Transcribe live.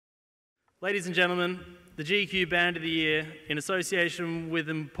Ladies and gentlemen, the GQ Band of the Year, in association with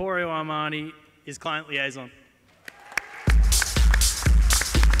Emporio Armani, is Client Liaison.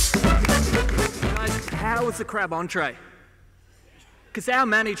 Guys, how was the crab entree? Because our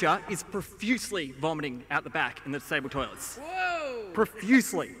manager is profusely vomiting out the back in the disabled toilets. Whoa!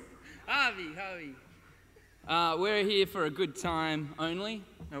 Profusely. Harvey. We're here for a good time only.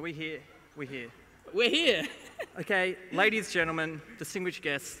 No, we're here. We're here. Okay, ladies, gentlemen, distinguished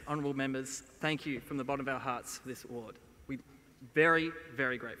guests, honourable members, thank you from the bottom of our hearts for this award. We're very,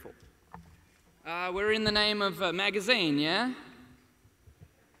 very grateful. We're in the name of a magazine, yeah?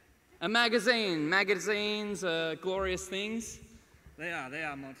 A magazine. Magazines are glorious things. They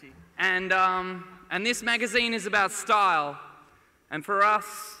are, Monte. And this magazine is about style. And for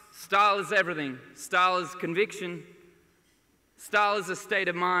us, style is everything. Style is conviction. Style is a state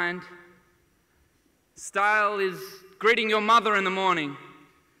of mind. Style is greeting your mother in the morning.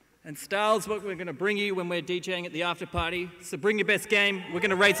 And style's what we're going to bring you when we're DJing at the after party. So bring your best game. We're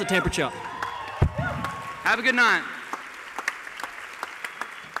going to raise the temperature. Have a good night.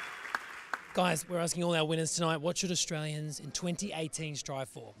 Guys, we're asking all our winners tonight, what should Australians in 2018 strive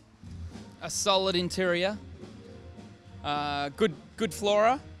for? A solid interior. Good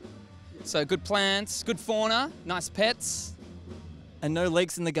flora. So good plants, good fauna, nice pets. And no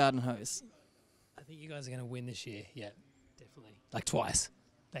leaks in the garden hose. I think you guys are going to win this year. Yeah, definitely. Like twice.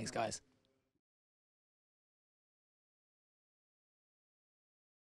 Thanks, guys.